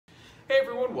Hey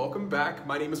everyone, welcome back.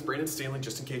 My name is Brandon Standley,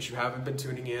 just in case you haven't been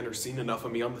tuning in or seen enough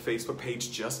of me on the Facebook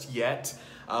page just yet.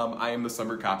 I am the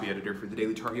summer copy editor for the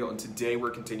Daily Tar Heel, and today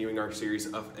we're continuing our series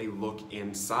of A Look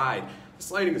Inside. This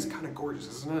lighting is kind of gorgeous,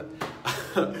 isn't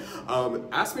it?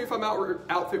 Ask me if I'm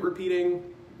outfit repeating.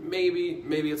 Maybe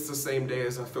it's the same day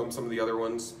as I filmed some of the other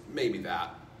ones. Maybe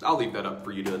that. I'll leave that up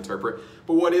for you to interpret.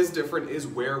 But what is different is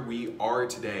where we are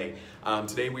today.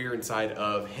 Today we are inside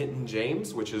of Hinton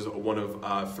James, which is one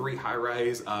of 3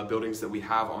 high-rise buildings that we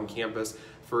have on campus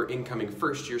for incoming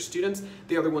first-year students.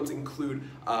 The other ones include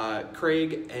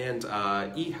Craige and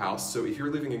Ehringhaus. So if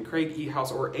you're living in Craige,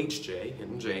 Ehringhaus, or HJ,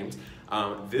 Hinton James,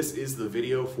 this is the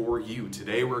video for you.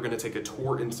 Today we're gonna take a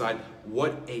tour inside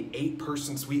what a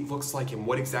 8-person suite looks like and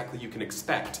what exactly you can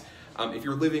expect. If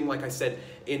you're living, like I said,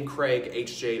 in Craige,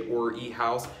 HJ, or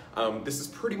Ehringhaus, this is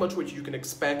pretty much what you can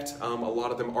expect. A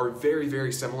lot of them are very,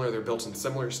 very similar. They're built in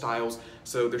similar styles,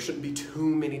 so there shouldn't be too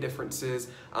many differences.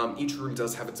 Each room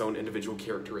does have its own individual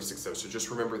characteristics, though, so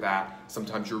just remember that.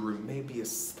 Sometimes your room may be a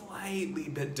slightly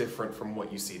bit different from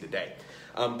what you see today.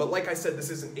 But like I said,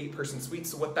 this is an 8-person suite,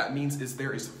 so what that means is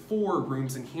there is 4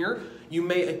 rooms in here. You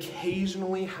may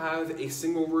occasionally have a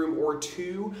single room or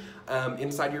 2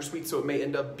 inside your suite, so it may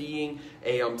end up being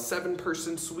a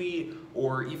 7-person suite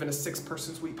or even a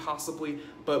 6-person suite possibly,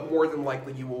 but more than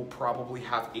likely you will probably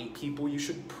have 8 people. You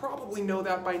should probably know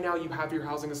that by now. You have your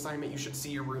housing assignment, you should see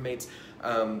your roommates.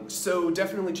 So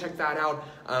definitely check that out.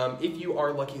 If you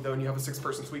are lucky though and you have a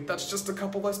 6-person suite, that's just a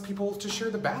couple less people to share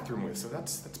the bathroom with, so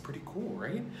that's pretty cool,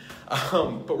 right?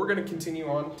 But we're gonna continue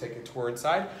on, take a tour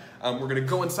inside. We're gonna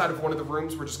go inside of one of the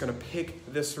rooms. We're just gonna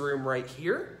pick this room right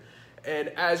here. And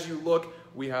as you look,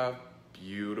 we have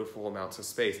beautiful amounts of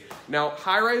space. Now,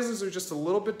 high-rises are just a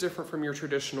little bit different from your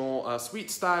traditional suite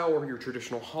style or your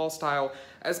traditional hall style,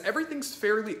 as everything's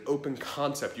fairly open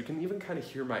concept. You can even kind of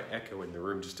hear my echo in the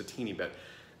room just a teeny bit.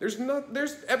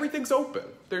 Everything's open.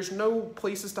 There's no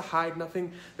places to hide,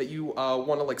 nothing that you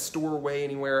want to like store away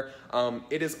anywhere.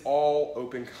 It is all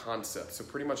open concept. So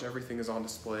pretty much everything is on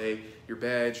display. Your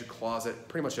bed, your closet,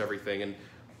 pretty much everything. And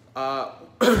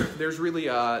there's really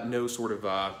no sort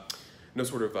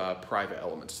of private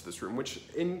elements to this room, which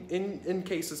in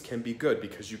cases can be good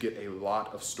because you get a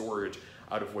lot of storage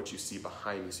out of what you see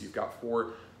behind me. So you've got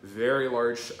 4 very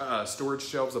large storage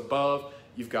shelves above.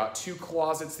 You've got 2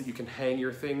 closets that you can hang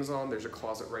your things on. There's a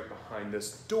closet right behind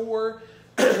this door,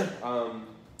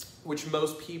 which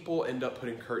most people end up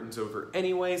putting curtains over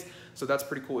anyways. So that's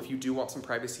pretty cool. If you do want some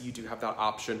privacy, you do have that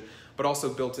option. But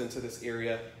also built into this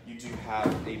area, you do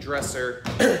have a dresser,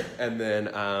 and then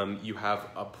you have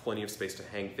plenty of space to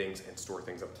hang things and store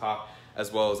things up top,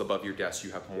 as well as above your desk.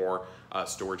 You have more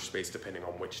storage space depending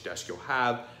on which desk you'll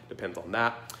have, depends on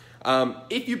that.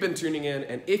 If you've been tuning in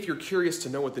and if you're curious to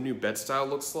know what the new bed style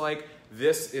looks like,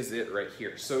 this is it right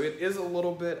here. So it is a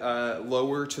little bit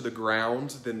lower to the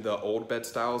ground than the old bed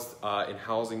styles in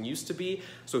housing used to be.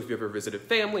 So if you ever visited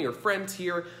family or friends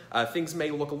here, things may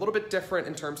look a little bit different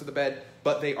in terms of the bed,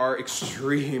 but they are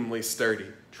extremely sturdy.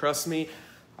 Trust me,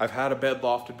 I've had a bed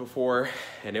lofted before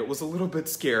and it was a little bit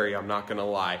scary, I'm not gonna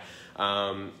lie.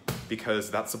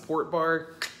 Because that support bar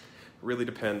really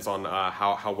depends on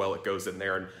how well it goes in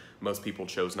there, and most people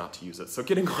chose not to use it. So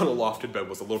getting on a lofted bed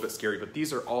was a little bit scary, but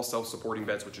these are all self-supporting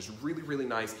beds, which is really, really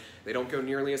nice. They don't go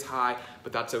nearly as high,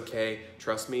 but that's okay.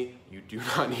 Trust me, you do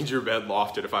not need your bed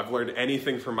lofted. If I've learned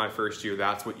anything from my first year,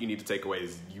 that's what you need to take away,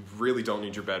 is you really don't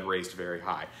need your bed raised very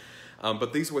high.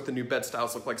 But these are what the new bed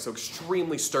styles look like, so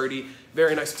extremely sturdy,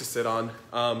 very nice to sit on.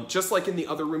 Just like in the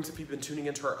other rooms, if you've been tuning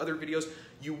into our other videos,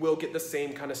 you will get the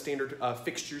same kind of standard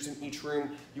fixtures in each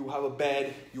room. You will have a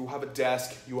bed, you will have a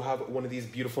desk, you will have one of these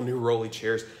beautiful new rolly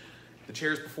chairs. The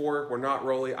chairs before were not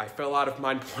rolly. I fell out of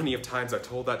mine plenty of times. I've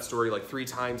told that story like 3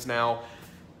 times now.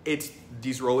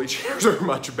 These rolly chairs are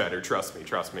much better, trust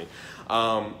me.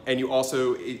 And you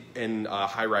also, in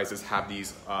high rises, have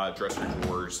these dresser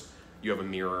drawers. You have a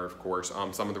mirror, of course.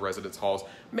 Some of the residence halls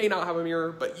may not have a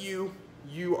mirror, but you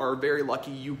are very lucky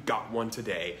you got one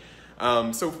today.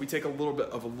 So if we take a little bit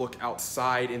of a look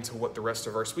outside into what the rest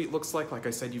of our suite looks like I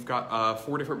said, you've got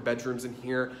 4 different bedrooms in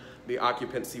here. The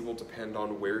occupancy will depend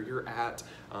on where you're at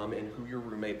and who your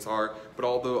roommates are, but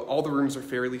all the rooms are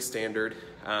fairly standard.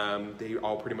 They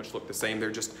all pretty much look the same.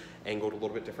 They're just angled a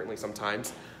little bit differently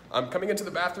sometimes. Coming into the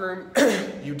bathroom,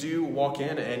 you do walk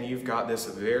in and you've got this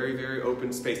very, very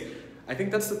open space. I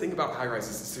think that's the thing about high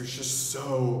rises, is there's just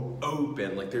so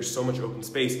open, like there's so much open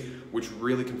space, which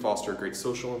really can foster a great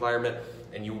social environment,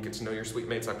 and you will get to know your suite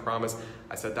mates, I promise.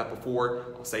 I said that before,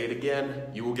 I'll say it again,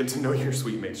 you will get to know your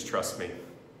suite mates, trust me.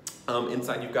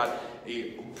 Inside you've got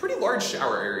a pretty large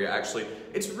shower area actually.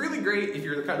 It's really great if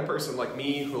you're the kind of person like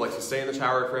me who likes to stay in the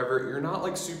shower forever. You're not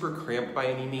like super cramped by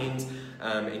any means,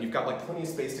 and you've got like plenty of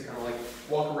space to kind of like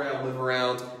walk around, live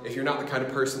around. If you're not the kind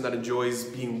of person that enjoys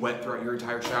being wet throughout your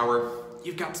entire shower,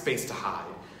 you've got space to hide.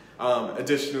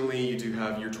 Additionally, you do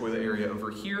have your toilet area over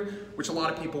here, which a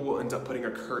lot of people will end up putting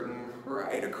a curtain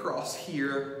right across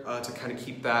here to kind of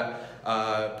keep that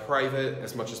private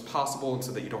as much as possible, and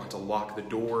so that you don't have to lock the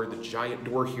door, the giant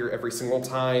door here every single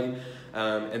time.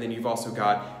 And then you've also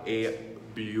got a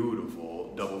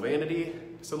beautiful double vanity.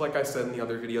 So like I said in the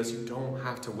other videos, you don't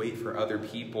have to wait for other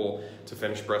people to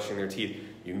finish brushing their teeth.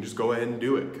 You can just go ahead and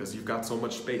do it because you've got so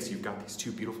much space. You've got these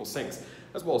two beautiful sinks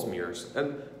as well as mirrors.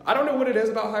 And I don't know what it is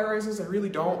about high rises, I really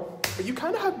don't, but you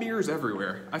kind of have mirrors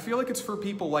everywhere. I feel like it's for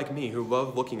people like me who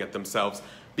love looking at themselves,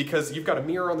 because you've got a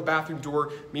mirror on the bathroom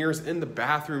door, mirrors in the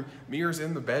bathroom, mirrors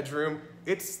in the bedroom.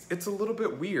 It's a little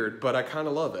bit weird, but I kind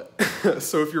of love it.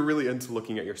 So if you're really into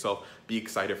looking at yourself, be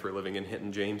excited for living in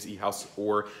Hinton James, Ehringhaus,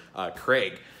 or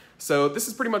Craige. So this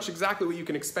is pretty much exactly what you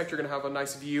can expect. You're gonna have a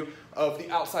nice view of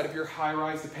the outside of your high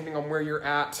rise, depending on where you're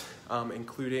at,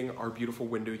 including our beautiful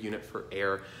window unit for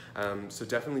air. So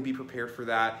definitely be prepared for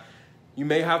that. You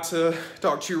may have to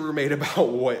talk to your roommate about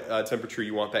what temperature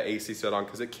you want that AC set on,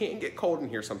 because it can get cold in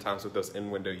here sometimes with those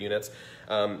in-window units.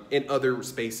 In other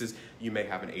spaces, you may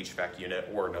have an HVAC unit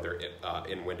or another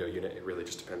in-window unit. It really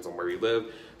just depends on where you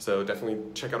live. So definitely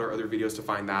check out our other videos to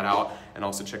find that out, and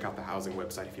also check out the housing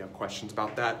website if you have questions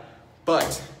about that.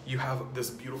 But you have this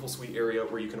beautiful suite area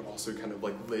where you can also kind of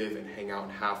like live and hang out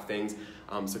and have things.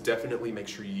 So definitely make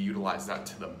sure you utilize that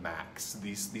to the max.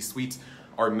 These suites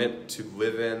are meant to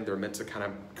live in, they're meant to kind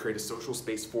of create a social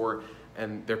space for,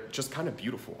 and they're just kind of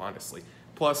beautiful, honestly.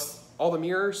 Plus, all the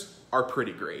mirrors are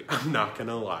pretty great, I'm not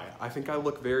gonna lie. I think I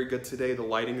look very good today. The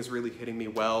lighting is really hitting me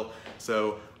well,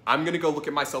 so I'm gonna go look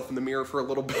at myself in the mirror for a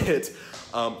little bit.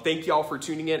 Thank y'all for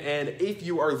tuning in, and if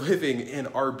you are living in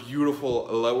our beautiful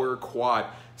lower quad,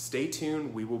 stay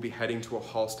tuned. We will be heading to a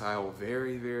hall style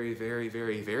very, very, very,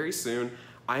 very, very soon.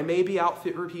 I may be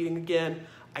outfit repeating again.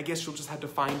 I guess you'll just have to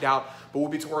find out, but we'll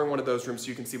be touring one of those rooms so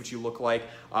you can see what you look like,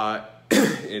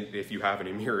 if you have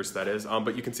any mirrors, that is,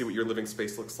 but you can see what your living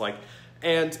space looks like.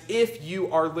 And if you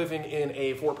are living in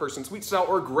a 4-person suite style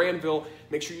or Granville,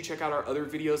 make sure you check out our other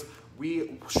videos.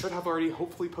 We should have already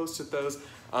hopefully posted those,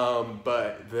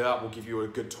 but that will give you a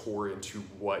good tour into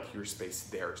what your space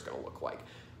there is gonna look like.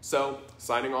 So,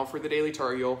 signing off for the Daily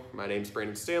Tar Heel, my name's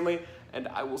Brandon Standley, and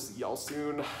I will see y'all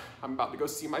soon. I'm about to go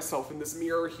see myself in this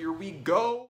mirror. Here we go.